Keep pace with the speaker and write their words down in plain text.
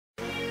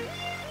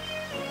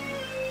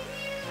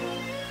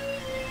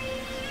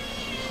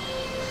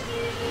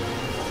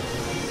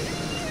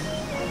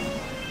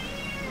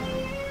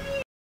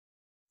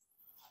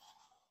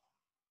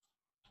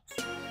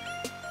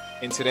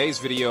In today's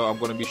video, I'm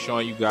going to be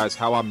showing you guys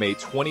how I made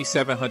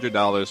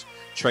 $2,700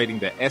 trading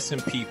the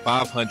S&P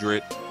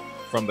 500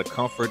 from the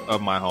comfort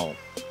of my home.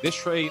 This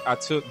trade I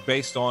took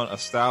based on a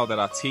style that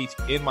I teach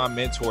in my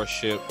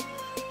mentorship,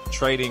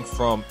 trading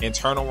from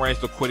internal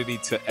range liquidity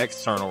to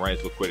external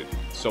range liquidity.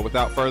 So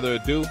without further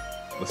ado,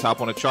 let's hop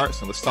on the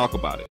charts and let's talk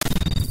about it.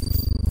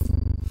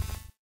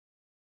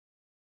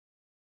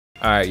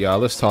 All right, y'all,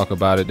 let's talk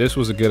about it. This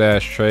was a good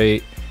ass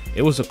trade.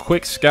 It was a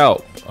quick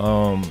scalp.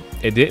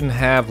 It didn't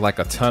have like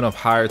a ton of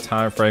higher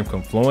time frame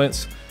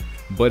confluence,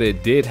 but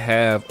it did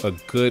have a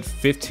good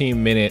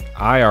 15-minute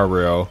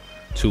IRL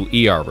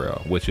to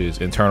ERL, which is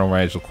internal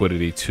range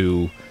liquidity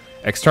to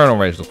external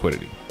range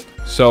liquidity.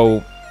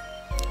 So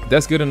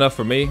that's good enough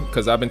for me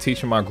because I've been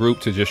teaching my group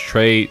to just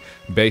trade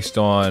based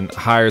on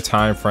higher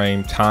time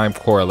frame time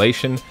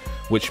correlation,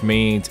 which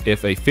means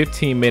if a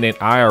 15-minute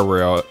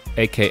IRL,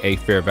 aka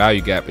fair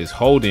value gap, is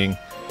holding,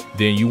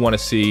 then you want to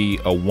see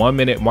a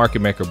 1-minute market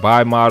maker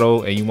buy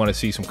model, and you want to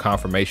see some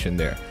confirmation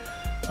there,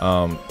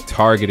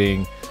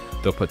 targeting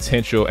the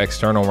potential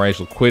external range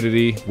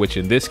liquidity, which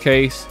in this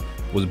case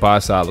was buy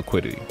side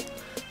liquidity.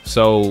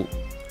 So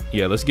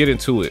yeah, let's get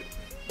into it.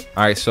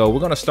 All right, so we're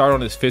going to start on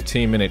this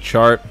 15-minute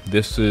chart.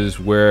 This is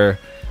where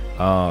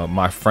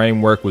my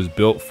framework was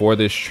built for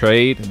this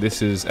trade.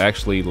 This is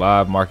actually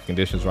live market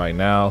conditions right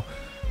now.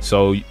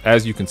 So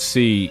as you can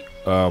see,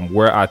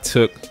 where I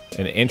took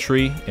an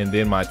entry and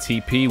then my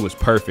TP was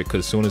perfect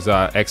because as soon as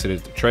I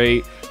exited the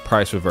trade,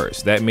 price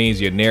reversed. That means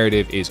your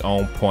narrative is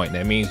on point.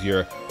 That means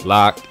you're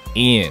locked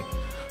in.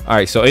 All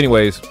right, so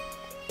anyways,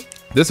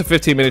 this is a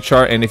 15-minute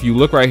chart, and if you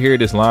look right here,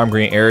 this lime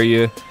green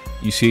area,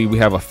 you see we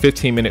have a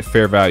 15-minute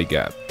fair value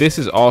gap. This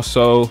is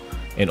also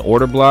an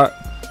order block.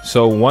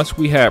 So once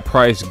we had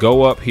price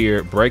go up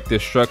here, break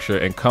this structure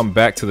and come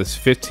back to this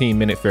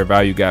 15-minute fair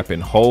value gap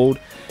and hold,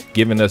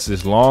 giving us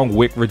this long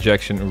wick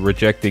rejection,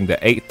 rejecting the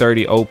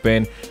 830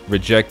 open,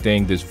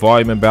 rejecting this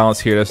volume imbalance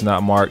here that's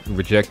not marked,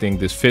 rejecting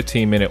this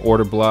 15-minute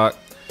order block.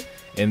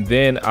 And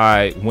then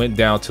I went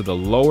down to the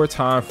lower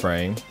time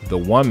frame, the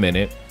 1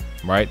 minute,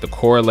 right, the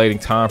correlating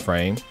time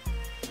frame,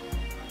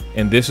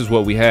 and this is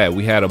what we had.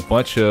 We had a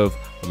bunch of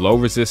low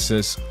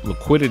resistance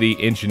liquidity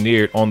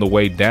engineered on the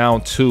way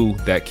down to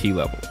that key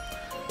level.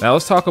 Now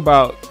let's talk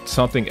about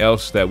something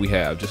else that we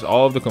have, just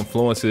all of the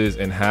confluences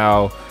and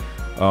how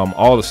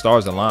all the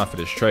stars align for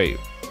this trade.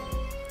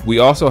 We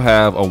also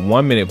have a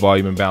 1-minute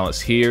volume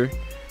imbalance here.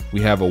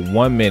 We have a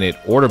 1-minute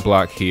order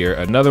block here,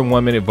 another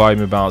 1-minute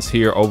volume imbalance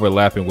here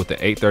overlapping with the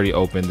 830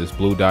 open, this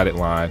blue dotted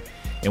line.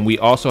 And we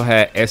also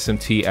had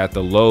SMT at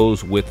the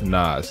lows with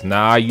NAS.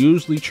 Now I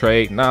usually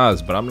trade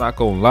NAS, but I'm not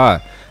gonna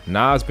lie,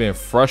 NAS been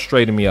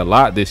frustrating me a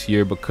lot this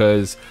year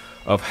because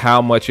of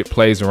how much it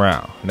plays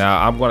around.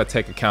 Now I'm going to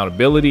take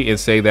accountability and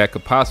say that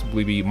could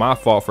possibly be my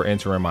fault for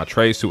entering my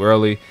trades too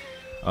early,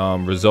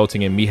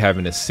 resulting in me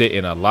having to sit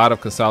in a lot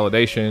of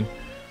consolidation.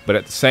 But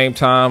at the same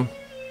time,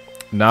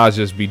 Nas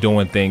just be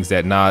doing things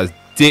that Nas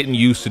didn't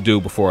used to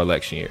do before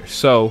election year.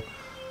 So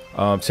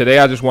today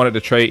I just wanted to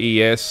trade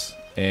ES,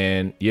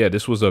 and yeah,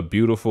 this was a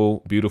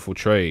beautiful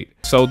trade.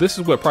 So this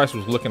is what price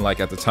was looking like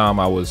at the time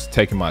I was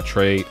taking my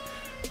trade.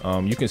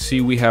 You can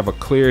see we have a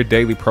clear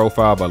daily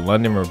profile by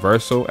London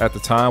reversal. At the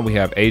time we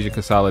have Asian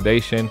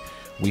consolidation,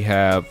 we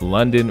have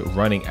London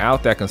running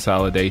out that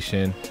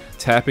consolidation,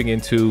 tapping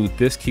into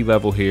this key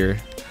level here,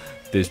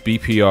 this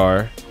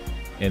BPR,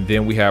 and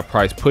then we have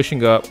price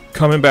pushing up,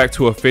 coming back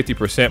to a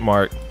 50%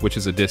 mark, which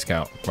is a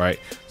discount, right?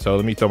 So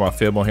let me throw my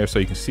fib on here so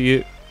you can see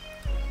it.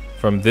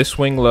 From this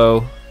swing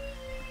low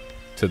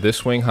to this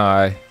swing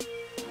high,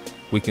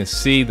 we can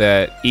see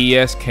that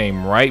ES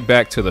came right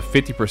back to the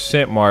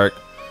 50% mark,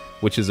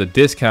 which is a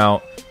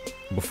discount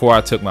before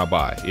I took my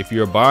buy. If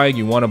you're buying,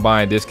 you want to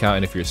buy a discount,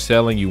 and if you're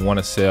selling, you want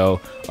to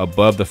sell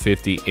above the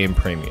 50 in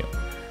premium.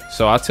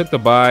 So I took the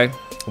buy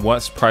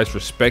once price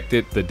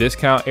respected the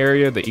discount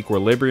area, the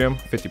equilibrium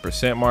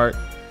 50% mark.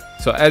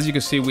 So as you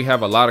can see, we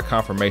have a lot of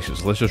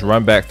confirmations. Let's just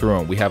run back through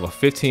them. We have a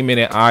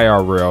 15-minute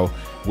IRL,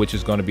 which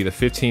is going to be the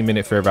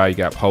 15-minute fair value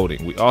gap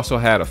holding. We also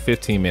had a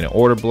 15-minute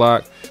order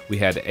block. We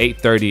had the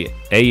 8:30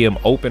 a.m.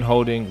 open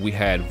holding. We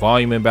had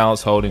volume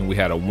imbalance holding. We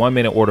had a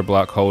 1-minute order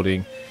block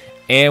holding,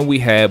 and we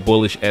had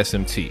bullish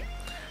SMT.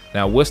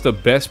 Now, what's the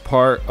best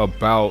part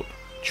about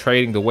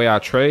trading the way I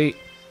trade?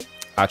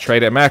 I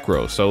trade at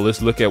macros. So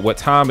let's look at what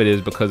time it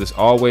is, because it's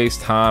always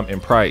time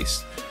and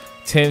price.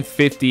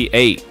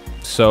 10:58.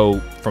 So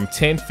from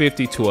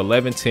 10:50 to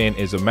 11:10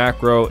 is a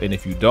macro, and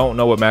if you don't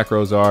know what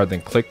macros are, then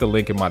click the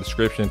link in my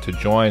description to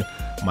join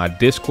my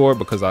Discord,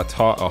 because I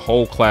taught a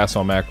whole class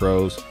on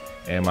macros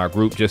and my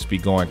group just be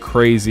going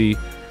crazy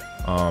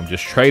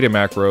just trading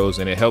macros,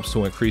 and it helps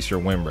to increase your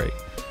win rate.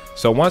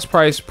 So once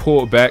price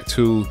pulled back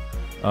to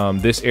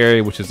this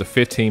area, which is a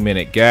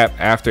 15-minute gap,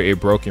 after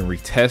it broke and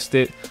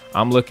retested,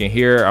 I'm looking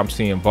here, I'm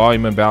seeing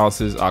volume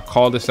imbalances. I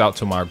called this out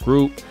to my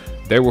group.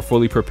 They were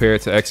fully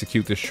prepared to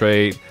execute this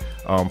trade.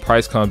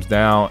 Price comes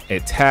down,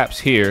 it taps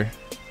here,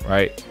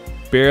 right,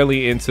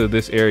 barely into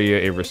this area.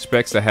 It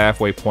respects the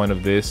halfway point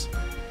of this,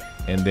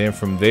 and then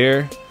from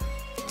there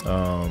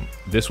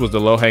This was the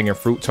low hanging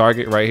fruit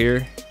target right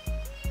here.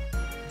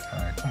 All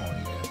right, come on,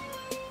 yeah.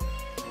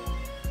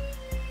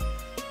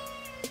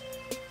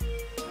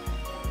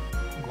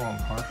 I'm going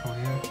partial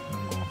here, and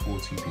I'm going full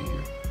TP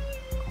here.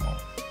 Come on.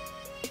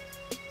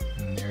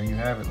 And there you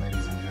have it,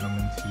 ladies and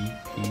gentlemen.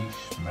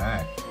 TP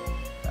smack.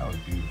 That was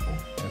beautiful.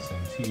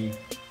 SMT,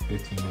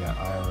 15-minute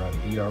IRL to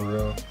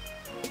ERL.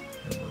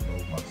 And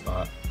remove my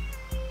stop.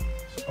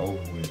 It's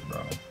over with,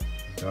 bro.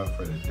 It's done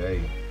for the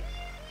day.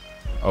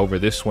 Over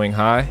this swing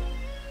high,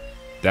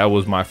 that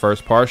was my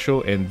first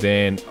partial, and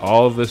then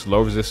all of this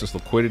low resistance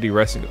liquidity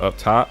resting up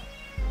top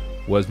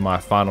was my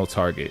final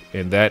target,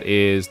 and that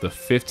is the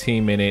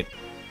 15-minute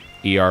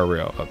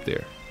ERL up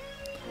there.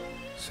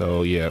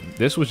 So yeah,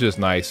 this was just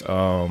nice.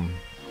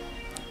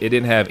 It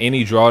didn't have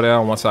any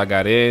drawdown once I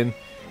got in,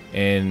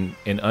 and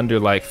in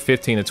under like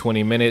 15 to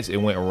 20 minutes it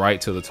went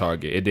right to the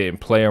target. It didn't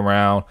play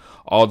around.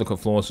 All the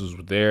confluences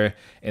were there,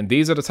 and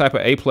these are the type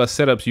of A+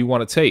 setups you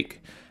want to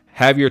take.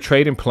 Have your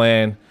trading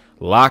plan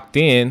locked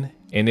in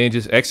and then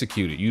just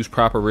execute it. Use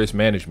proper risk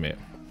management.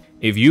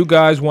 If you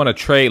guys want to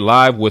trade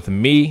live with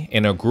me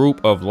and a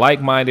group of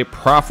like-minded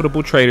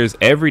profitable traders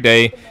every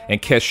day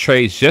and catch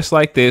trades just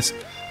like this,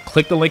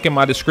 click the link in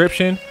my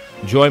description,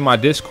 join my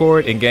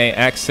Discord, and gain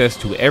access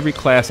to every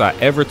class I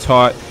ever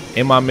taught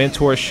in my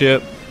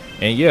mentorship.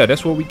 And yeah,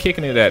 that's where we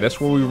kicking it at. That's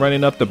where we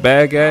running up the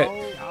bag at.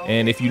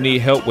 And if you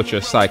need help with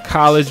your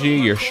psychology,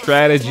 your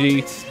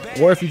strategy,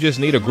 or if you just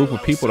need a group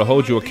of people to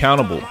hold you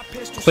accountable,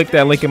 click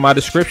that link in my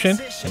description,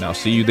 and I'll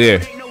see you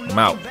there. I'm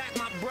out.